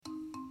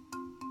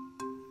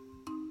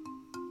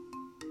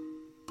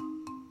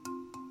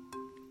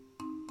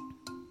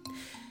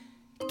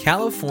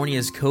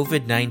California's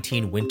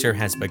COVID-19 winter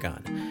has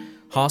begun.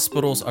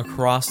 Hospitals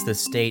across the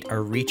state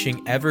are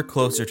reaching ever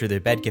closer to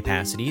their bed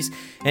capacities,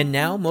 and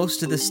now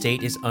most of the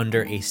state is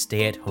under a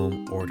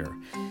stay-at-home order.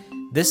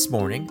 This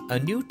morning, a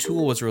new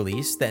tool was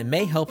released that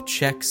may help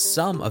check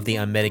some of the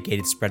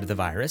unmitigated spread of the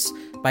virus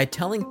by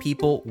telling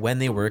people when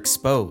they were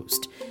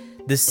exposed.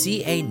 The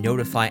CA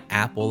Notify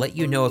app will let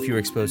you know if you're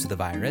exposed to the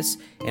virus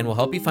and will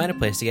help you find a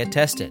place to get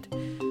tested.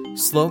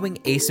 Slowing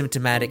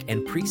asymptomatic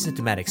and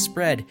pre-symptomatic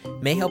spread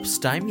may help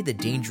stymie the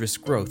dangerous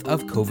growth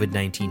of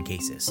COVID-19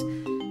 cases.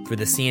 For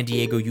the San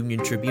Diego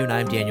Union Tribune,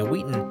 I'm Daniel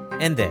Wheaton,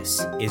 and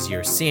this is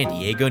your San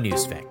Diego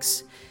News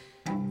Fix.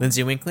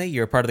 Lindsay Winkley,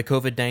 you're a part of the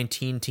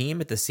COVID-19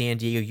 team at the San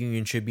Diego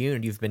Union Tribune,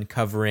 and you've been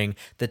covering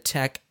the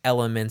tech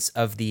elements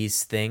of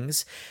these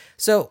things.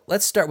 So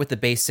let's start with the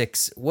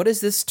basics. What is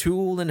this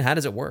tool and how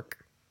does it work?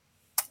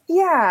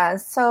 Yeah,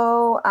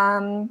 so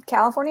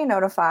California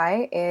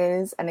Notify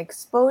is an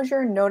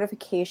exposure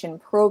notification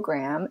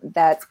program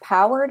that's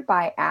powered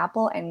by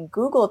Apple and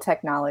Google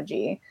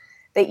technology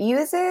that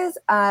uses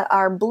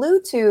our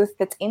Bluetooth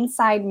that's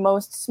inside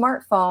most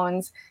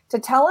smartphones to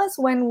tell us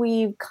when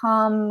we've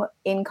come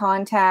in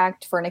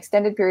contact for an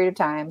extended period of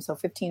time, so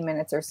 15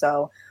 minutes or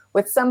so,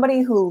 with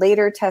somebody who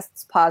later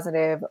tests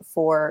positive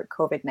for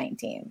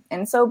COVID-19.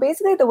 And so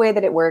basically the way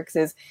that it works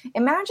is,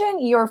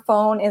 imagine your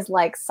phone is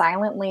like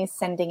silently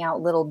sending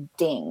out little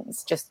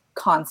dings just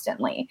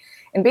constantly.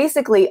 And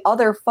basically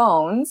other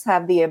phones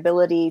have the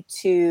ability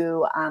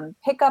to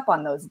pick up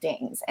on those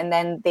dings, and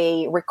then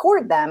they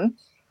record them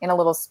in a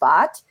little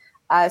spot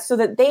so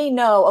that they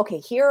know, okay,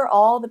 here are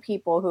all the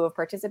people who have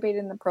participated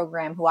in the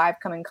program who I've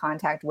come in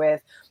contact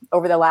with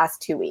over the last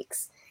 2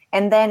 weeks.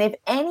 And then if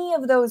any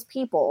of those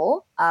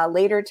people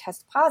later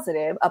test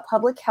positive, a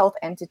public health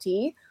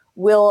entity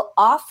will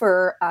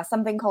offer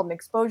something called an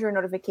exposure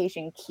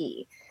notification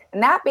key.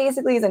 And that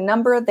basically is a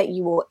number that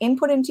you will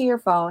input into your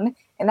phone,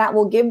 and that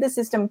will give the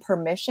system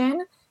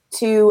permission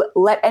to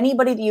let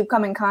anybody that you've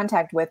come in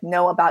contact with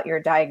know about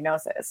your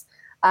diagnosis.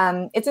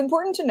 It's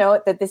important to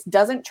note that this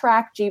doesn't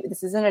track,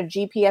 this isn't a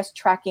GPS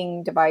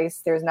tracking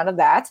device. There's none of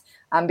that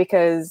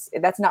because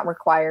that's not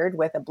required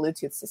with a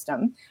Bluetooth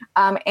system.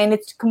 And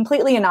it's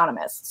completely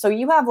anonymous. So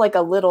you have like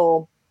a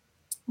little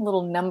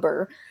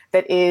number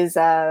that is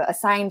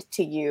assigned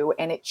to you,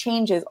 and it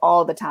changes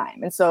all the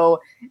time. And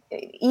so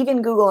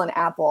even Google and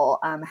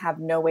Apple have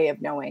no way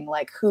of knowing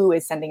like who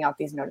is sending out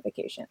these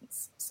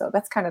notifications. So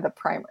that's kind of the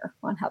primer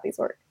on how these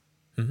work.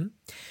 Mm-hmm.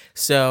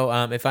 So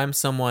if I'm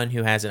someone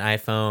who has an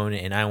iPhone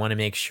and I want to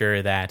make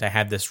sure that I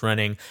have this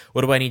running,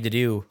 what do I need to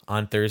do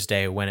on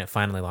Thursday when it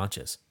finally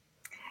launches?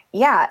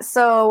 Yeah,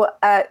 so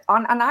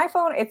on an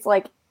iPhone, it's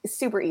like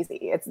super easy.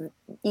 It's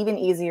even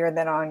easier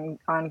than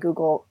on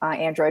Google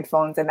Android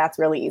phones, and that's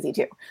really easy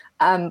too.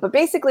 But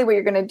basically what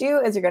you're going to do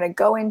is you're going to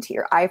go into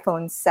your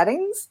iPhone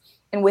settings,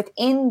 and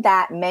within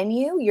that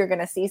menu, you're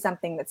going to see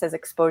something that says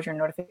exposure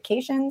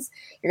notifications.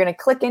 You're going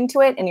to click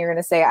into it, and you're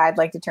going to say, I'd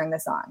like to turn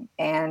this on.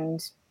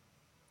 And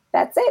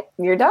that's it.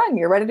 You're done.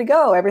 You're ready to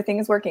go. Everything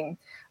is working.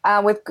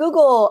 With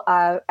Google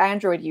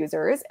Android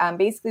users,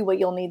 basically what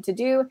you'll need to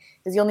do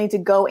is you'll need to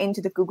go into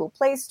the Google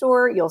Play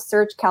Store. You'll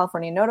search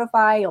California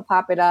Notify. You'll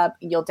pop it up.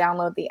 You'll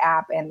download the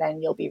app, and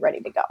then you'll be ready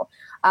to go.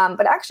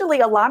 But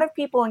actually, a lot of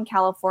people in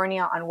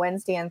California on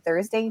Wednesday and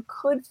Thursday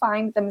could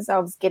find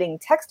themselves getting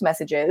text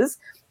messages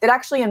that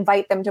actually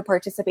invite them to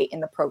participate in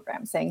the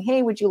program, saying,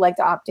 hey, would you like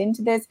to opt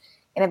into this?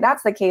 And if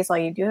that's the case, all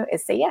you do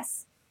is say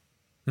yes.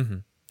 Mm-hmm.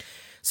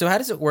 So how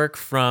does it work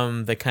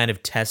from the kind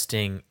of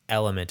testing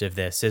element of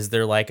this? Is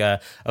there like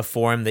a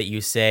form that you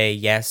say,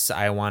 yes,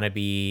 I want to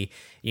be,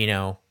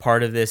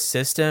 part of this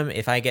system?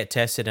 If I get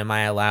tested, am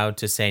I allowed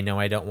to say, no,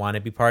 I don't want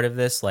to be part of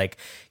this? Like,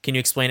 can you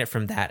explain it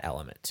from that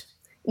element?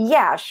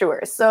 Yeah,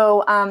 sure.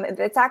 So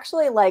it's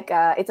actually like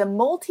it's a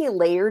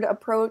multi-layered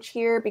approach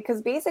here,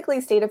 because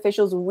basically state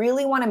officials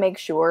really want to make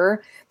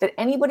sure that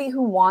anybody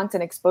who wants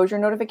an exposure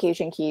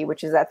notification key,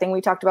 which is that thing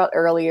we talked about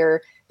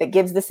earlier that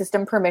gives the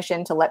system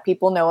permission to let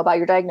people know about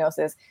your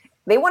diagnosis,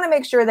 they want to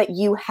make sure that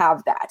you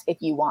have that if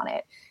you want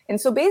it.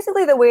 And so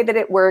basically the way that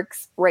it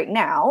works right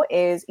now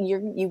is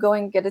you go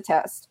and get a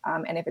test.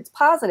 And if it's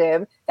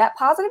positive, that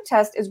positive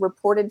test is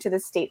reported to the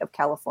state of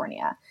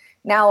California.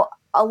 Now,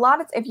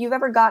 if you've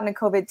ever gotten a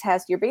COVID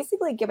test, you're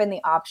basically given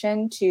the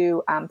option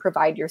to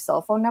provide your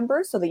cell phone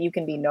number so that you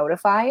can be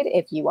notified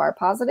if you are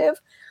positive.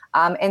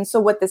 And so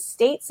what the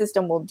state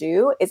system will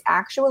do is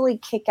actually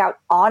kick out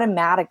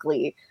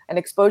automatically an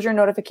exposure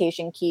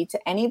notification key to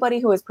anybody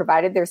who has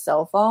provided their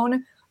cell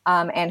phone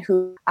and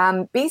who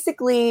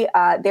basically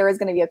there is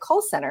going to be a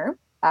call center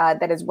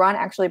that is run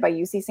actually by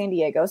UC San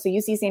Diego. So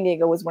UC San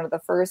Diego was one of the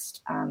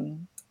first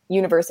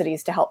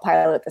universities to help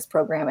pilot this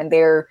program, and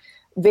they're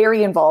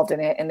very involved in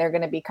it, and they're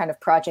going to be kind of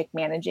project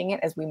managing it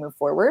as we move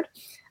forward.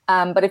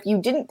 But if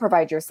you didn't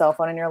provide your cell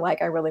phone and you're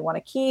like, I really want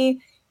a key,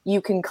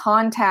 you can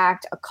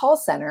contact a call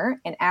center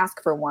and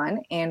ask for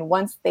one. And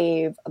once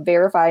they've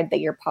verified that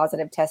your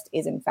positive test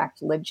is in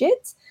fact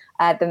legit,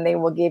 then they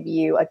will give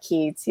you a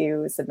key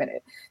to submit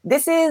it.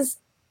 This is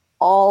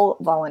all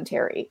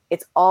voluntary.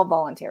 It's all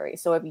voluntary.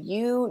 So if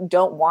you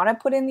don't want to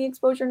put in the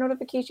exposure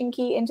notification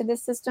key into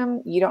this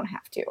system, you don't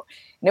have to.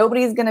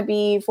 Nobody's going to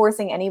be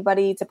forcing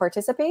anybody to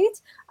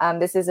participate.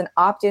 This is an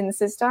opt-in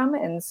system,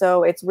 and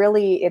so it's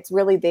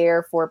really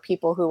there for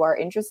people who are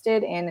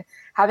interested in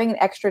having an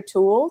extra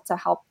tool to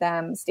help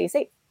them stay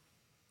safe.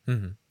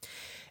 Mm-hmm.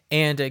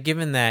 And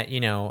given that,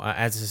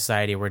 as a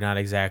society, we're not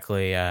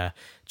exactly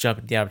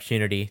jumping at the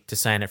opportunity to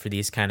sign up for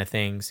these kind of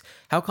things,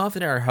 how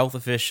confident are health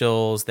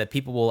officials that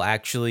people will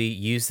actually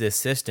use this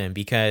system?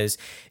 Because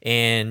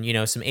in,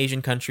 some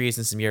Asian countries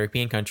and some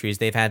European countries,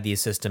 they've had these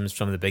systems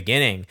from the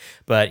beginning,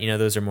 but,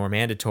 those are more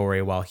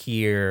mandatory, while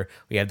here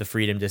we have the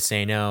freedom to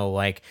say no.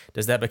 Like,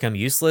 does that become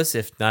useless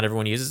if not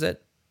everyone uses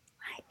it?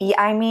 Yeah,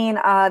 I mean,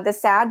 the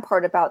sad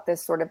part about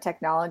this sort of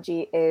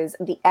technology is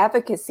the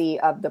efficacy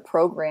of the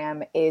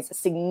program is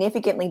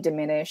significantly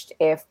diminished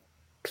if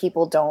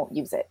people don't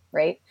use it,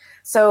 right?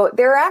 So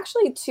there are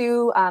actually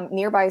two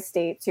nearby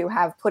states who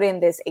have put in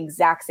this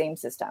exact same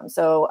system.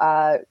 So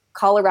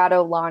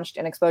Colorado launched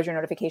an exposure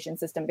notification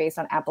system based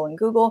on Apple and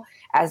Google,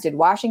 as did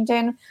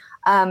Washington.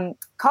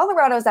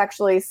 Colorado's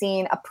actually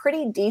seen a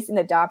pretty decent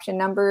adoption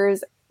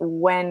numbers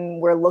when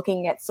we're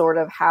looking at sort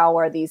of how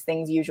are these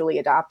things usually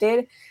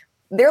adopted.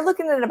 They're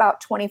looking at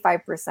about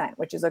 25%,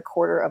 which is a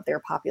quarter of their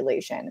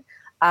population.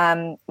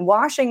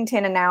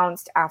 Washington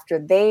announced after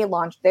they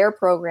launched their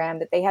program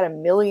that they had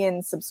 1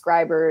 million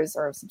subscribers,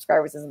 or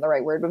subscribers isn't the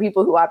right word, but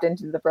people who opt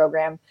into the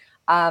program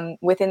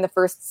within the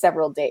first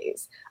several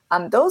days.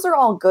 Those are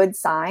all good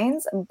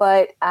signs,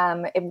 but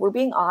if we're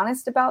being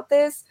honest about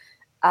this,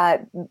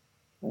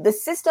 the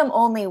system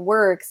only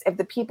works if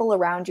the people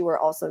around you are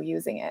also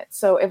using it.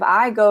 So if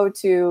I go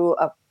to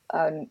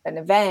an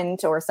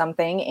event or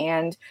something,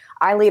 and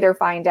I later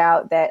find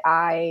out that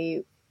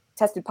I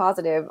tested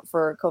positive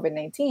for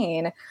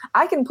COVID-19,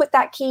 I can put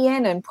that key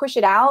in and push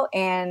it out,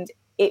 and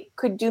it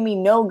could do me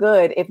no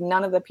good if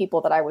none of the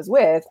people that I was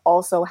with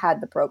also had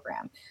the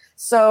program.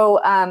 So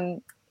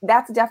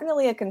that's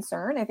definitely a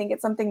concern. I think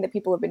it's something that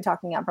people have been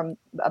talking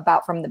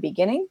about from the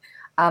beginning,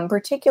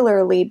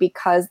 particularly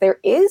because there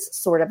is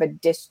sort of a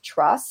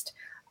distrust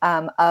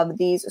of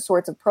these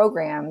sorts of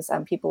programs.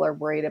 People are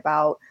worried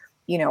about,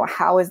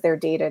 how is their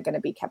data going to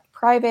be kept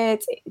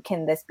private?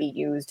 Can this be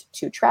used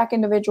to track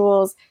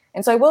individuals?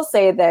 And so I will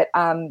say that,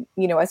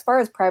 as far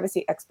as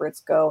privacy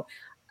experts go,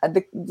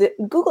 the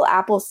Google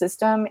Apple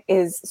system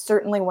is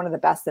certainly one of the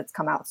best that's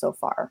come out so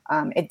far.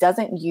 It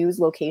doesn't use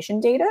location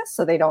data,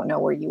 so they don't know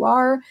where you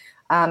are.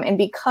 And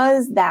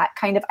because that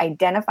kind of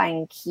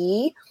identifying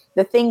key,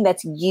 the thing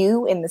that's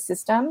you in the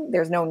system,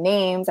 there's no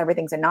names,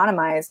 everything's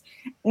anonymized,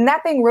 and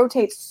that thing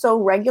rotates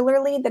so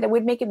regularly that it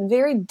would make it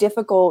very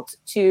difficult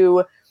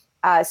to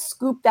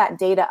scoop that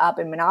data up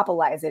and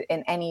monopolize it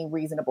in any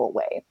reasonable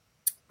way.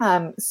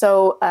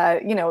 So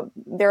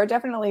there are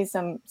definitely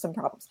some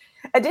problems.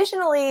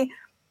 Additionally,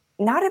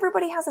 not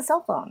everybody has a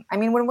cell phone. I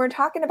mean, when we're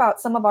talking about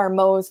some of our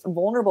most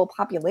vulnerable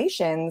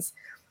populations,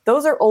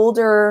 those are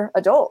older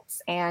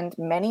adults, and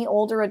many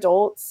older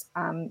adults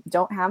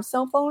don't have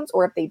cell phones,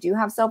 or if they do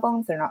have cell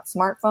phones, they're not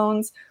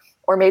smartphones,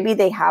 or maybe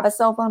they have a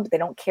cell phone, but they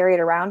don't carry it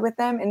around with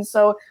them. And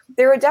so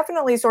there are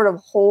definitely sort of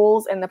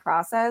holes in the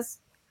process.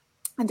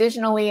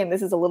 Additionally, and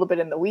this is a little bit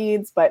in the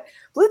weeds, but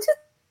Bluetooth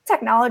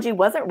technology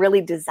wasn't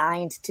really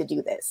designed to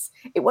do this.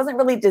 It wasn't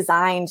really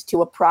designed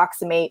to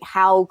approximate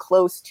how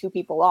close two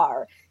people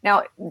are.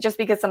 Now, just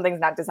because something's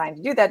not designed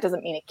to do that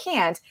doesn't mean it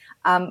can't.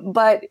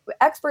 But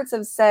experts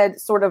have said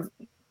sort of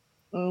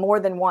more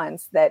than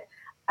once that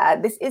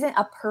this isn't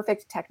a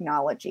perfect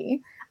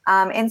technology.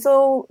 And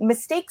so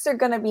mistakes are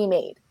going to be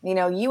made.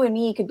 You and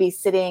me could be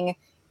sitting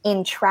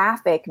in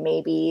traffic,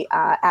 maybe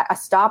at a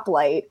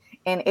stoplight.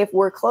 And if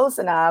we're close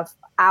enough,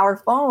 our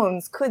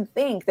phones could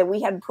think that we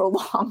had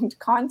prolonged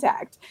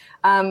contact,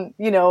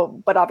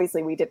 but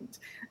obviously we didn't.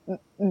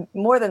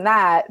 More than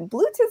that,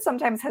 Bluetooth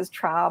sometimes has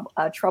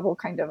trouble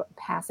kind of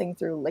passing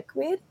through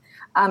liquid.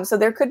 So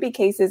there could be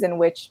cases in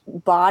which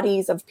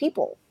bodies of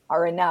people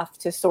are enough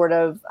to sort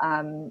of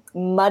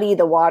muddy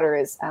the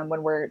waters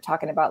when we're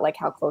talking about like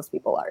how close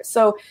people are.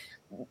 So,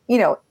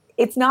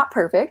 it's not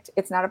perfect.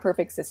 It's not a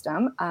perfect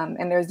system.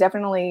 And there's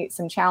definitely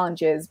some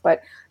challenges, but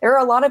there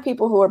are a lot of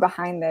people who are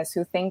behind this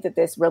who think that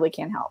this really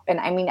can help. And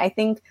I mean, I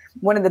think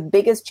one of the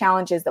biggest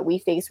challenges that we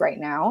face right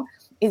now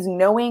is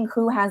knowing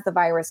who has the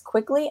virus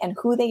quickly and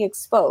who they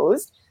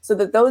exposed, so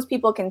that those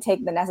people can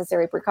take the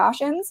necessary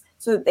precautions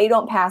so that they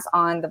don't pass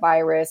on the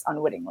virus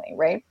unwittingly,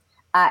 right?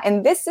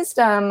 And this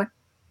system,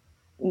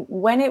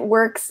 when it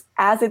works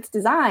as it's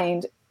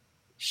designed,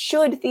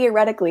 should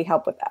theoretically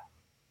help with that.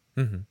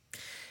 Mm-hmm.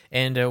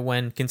 And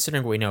when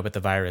considering what we know about the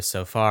virus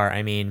so far,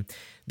 I mean,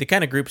 the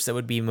kind of groups that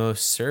would be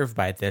most served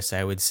by this,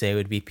 I would say,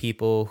 would be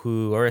people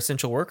who are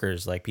essential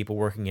workers, like people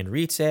working in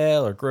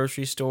retail or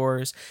grocery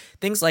stores.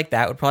 Things like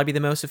that would probably be the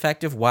most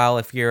effective. While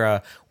if you're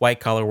a white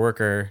collar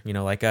worker,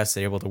 like us,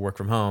 they're able to work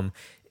from home,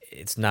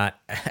 it's not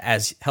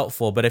as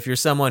helpful. But if you're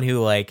someone who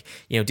like,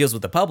 deals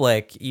with the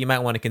public, you might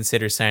want to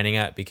consider signing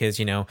up because,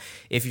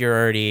 if you're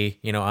already,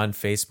 on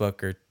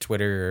Facebook or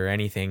Twitter or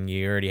anything,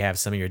 you already have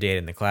some of your data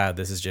in the cloud.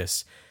 This is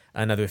just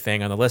another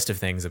thing on the list of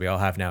things that we all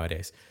have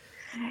nowadays.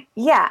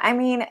 Yeah, I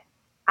mean,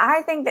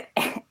 I think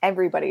that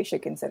everybody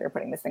should consider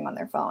putting this thing on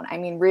their phone. I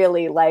mean,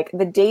 really, like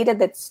the data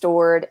that's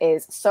stored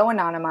is so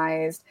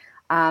anonymized.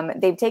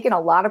 They've taken a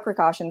lot of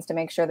precautions to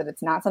make sure that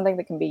it's not something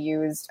that can be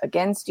used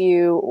against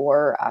you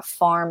or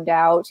farmed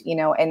out,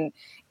 and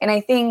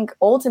I think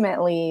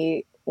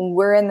ultimately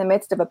we're in the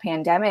midst of a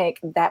pandemic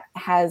that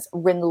has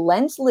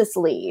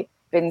relentlessly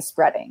been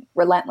spreading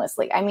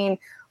relentlessly. I mean,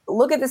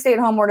 look at the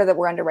stay-at-home order that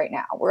we're under right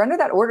now. We're under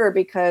that order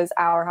because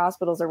our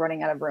hospitals are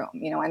running out of room,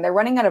 and they're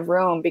running out of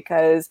room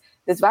because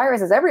this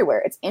virus is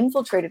everywhere. It's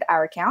infiltrated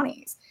our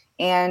counties.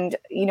 And,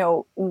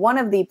 one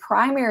of the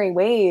primary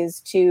ways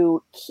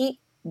to keep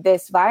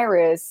this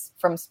virus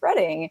from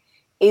spreading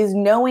is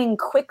knowing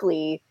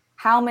quickly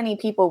how many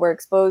people were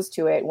exposed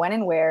to it, when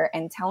and where,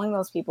 and telling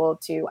those people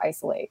to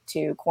isolate,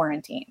 to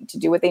quarantine, to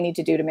do what they need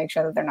to do to make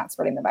sure that they're not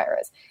spreading the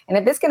virus. And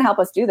if this can help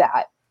us do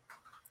that,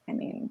 I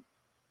mean,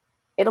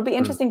 it'll be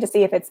interesting to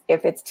see if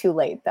it's too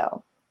late,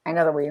 though. I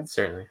know that we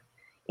certainly.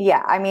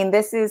 Yeah, I mean,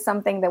 this is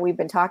something that we've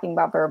been talking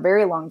about for a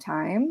very long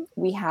time.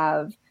 We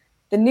have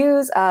the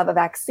news of a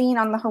vaccine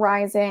on the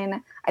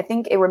horizon. I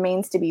think it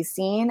remains to be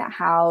seen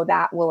how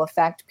that will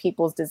affect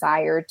people's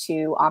desire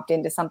to opt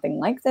into something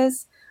like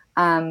this.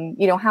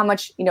 How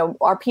much,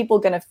 are people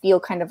going to feel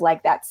kind of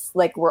like that's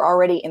like we're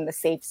already in the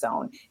safe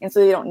zone, and so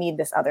they don't need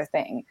this other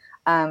thing.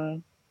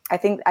 I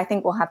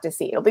think we'll have to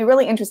see. It'll be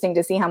really interesting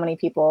to see how many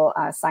people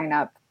sign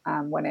up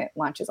when it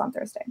launches on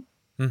Thursday.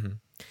 Mm-hmm.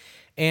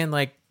 And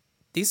like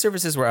these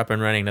services were up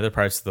and running in other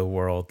parts of the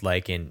world,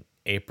 like in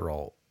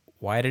April.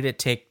 Why did it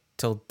take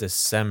till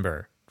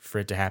December for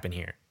it to happen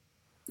here?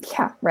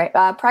 Yeah, right.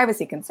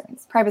 Privacy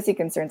concerns,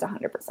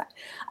 100%.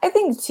 I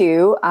think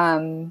too,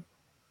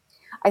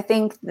 I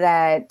think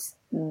that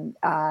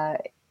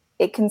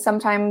it can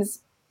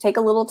sometimes take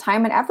a little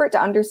time and effort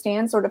to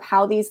understand sort of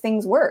how these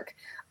things work.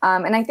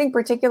 And I think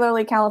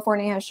particularly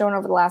California has shown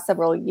over the last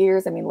several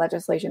years, I mean,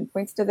 legislation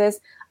points to this,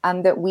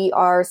 that we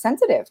are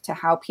sensitive to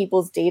how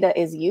people's data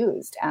is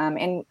used.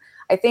 And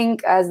I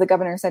think, as the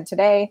governor said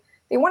today,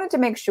 they wanted to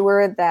make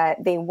sure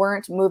that they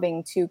weren't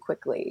moving too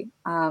quickly.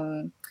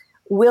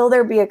 Will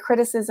there be a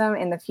criticism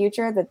in the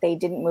future that they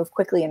didn't move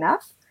quickly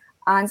enough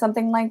on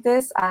something like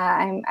this?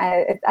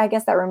 I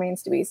guess that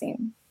remains to be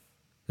seen.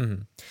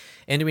 Mm-hmm.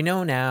 And do we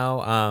know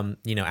now,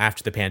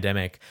 after the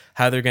pandemic,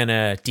 how they're going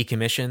to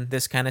decommission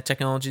this kind of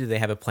technology? Do they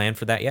have a plan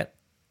for that yet?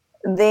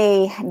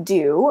 They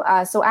do.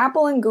 So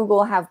Apple and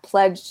Google have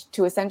pledged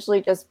to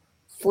essentially just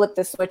flip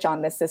the switch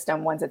on this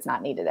system once it's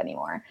not needed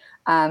anymore.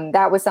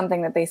 That was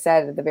something that they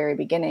said at the very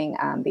beginning.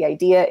 The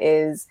idea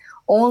is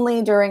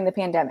only during the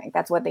pandemic.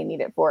 That's what they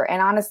need it for.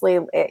 And honestly,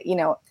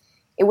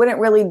 it wouldn't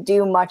really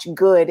do much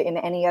good in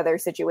any other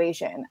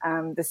situation.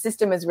 The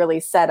system is really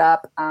set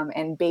up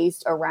and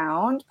based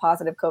around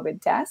positive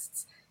COVID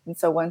tests. And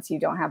so once you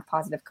don't have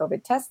positive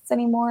COVID tests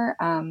anymore,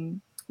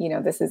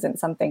 this isn't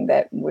something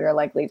that we're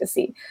likely to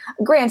see.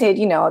 Granted,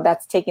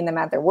 that's taking them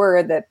at their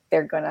word that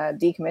they're going to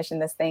decommission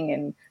this thing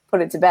and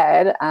put it to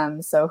bed.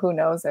 So who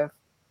knows if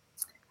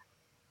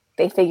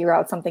they figure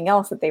out something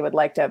else that they would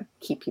like to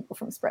keep people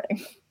from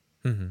spreading.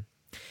 Mm-hmm.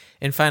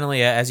 And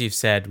finally, as you've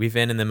said, we've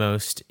been in the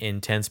most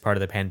intense part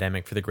of the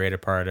pandemic for the greater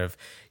part of,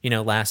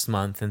 last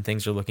month, and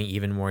things are looking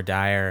even more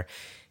dire.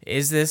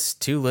 Is this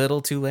too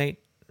little, too late?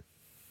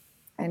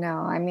 I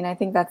know. I mean, I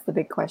think that's the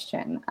big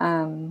question.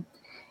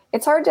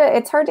 It's hard to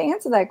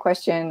answer that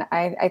question.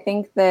 I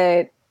think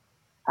that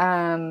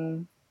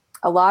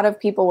a lot of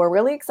people were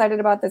really excited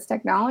about this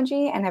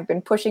technology and have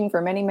been pushing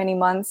for many, many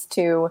months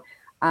to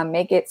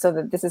make it so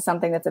that this is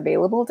something that's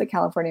available to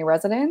California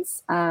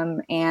residents.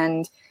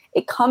 And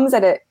it comes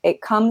at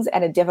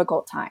a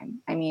difficult time.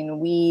 I mean,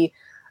 we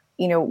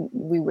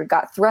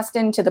got thrust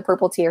into the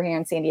purple tier here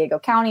in San Diego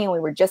County, and we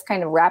were just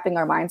kind of wrapping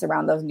our minds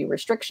around those new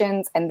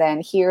restrictions. And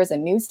then here's a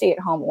new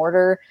stay-at-home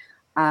order,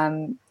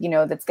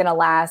 that's going to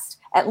last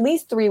at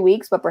least 3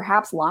 weeks, but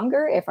perhaps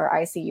longer if our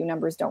ICU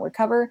numbers don't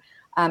recover.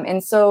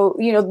 And so,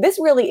 this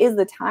really is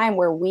the time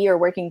where we are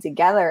working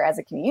together as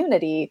a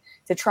community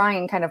to try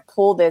and kind of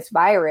pull this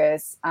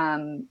virus,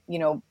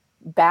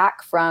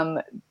 back from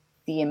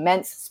the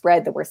immense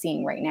spread that we're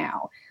seeing right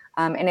now.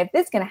 And if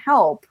this can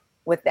help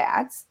with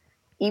that,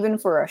 even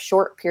for a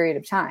short period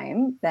of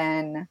time,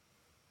 then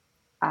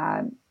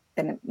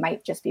it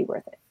might just be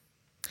worth it.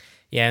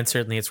 Yeah, and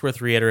certainly it's worth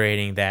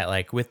reiterating that,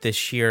 like, with the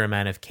sheer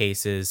amount of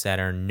cases that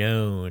are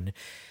known,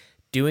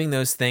 doing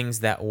those things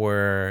that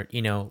were,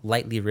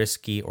 lightly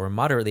risky or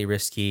moderately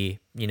risky,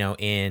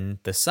 in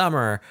the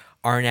summer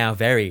are now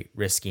very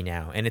risky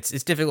now. And it's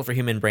difficult for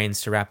human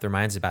brains to wrap their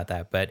minds about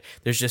that. But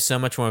there's just so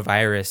much more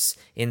virus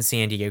in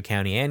San Diego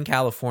County and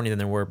California than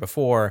there were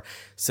before.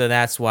 So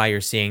that's why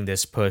you're seeing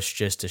this push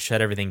just to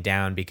shut everything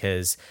down,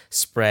 because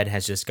spread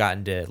has just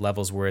gotten to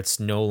levels where it's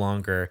no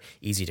longer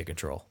easy to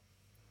control.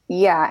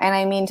 Yeah, and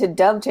I mean, to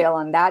dovetail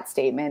on that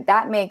statement,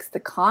 that makes the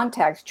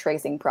contact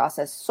tracing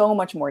process so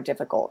much more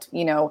difficult.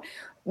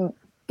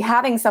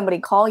 Having somebody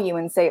call you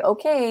and say,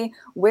 okay,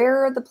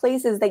 where are the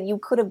places that you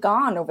could have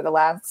gone over the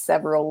last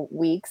several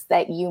weeks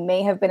that you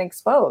may have been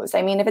exposed?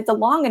 I mean, if it's a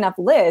long enough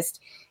list,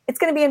 it's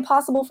going to be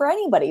impossible for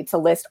anybody to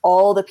list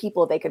all the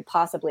people they could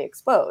possibly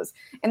expose.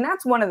 And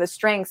that's one of the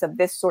strengths of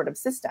this sort of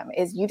system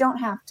is you don't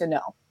have to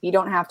know. You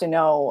don't have to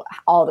know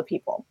all the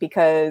people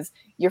because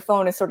your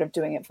phone is sort of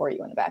doing it for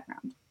you in the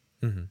background.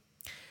 Mm-hmm.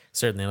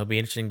 Certainly. It'll be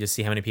interesting to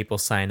see how many people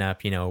sign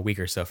up, a week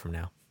or so from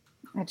now.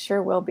 It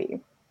sure will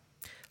be.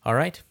 All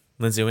right.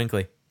 Lindsay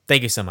Winkley,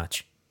 thank you so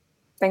much.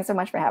 Thanks so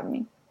much for having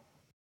me.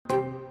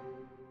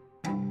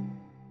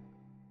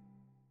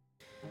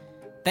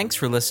 Thanks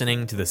for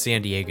listening to the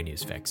San Diego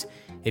News Fix.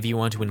 If you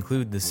want to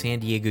include the San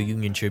Diego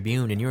Union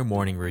Tribune in your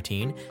morning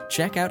routine,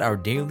 check out our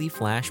daily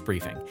flash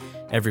briefing.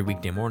 Every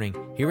weekday morning,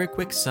 hear a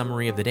quick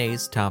summary of the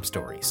day's top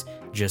stories.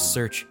 Just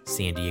search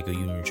San Diego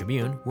Union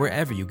Tribune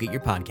wherever you get your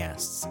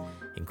podcasts,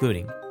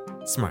 including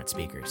smart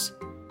speakers.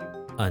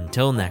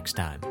 Until next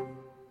time.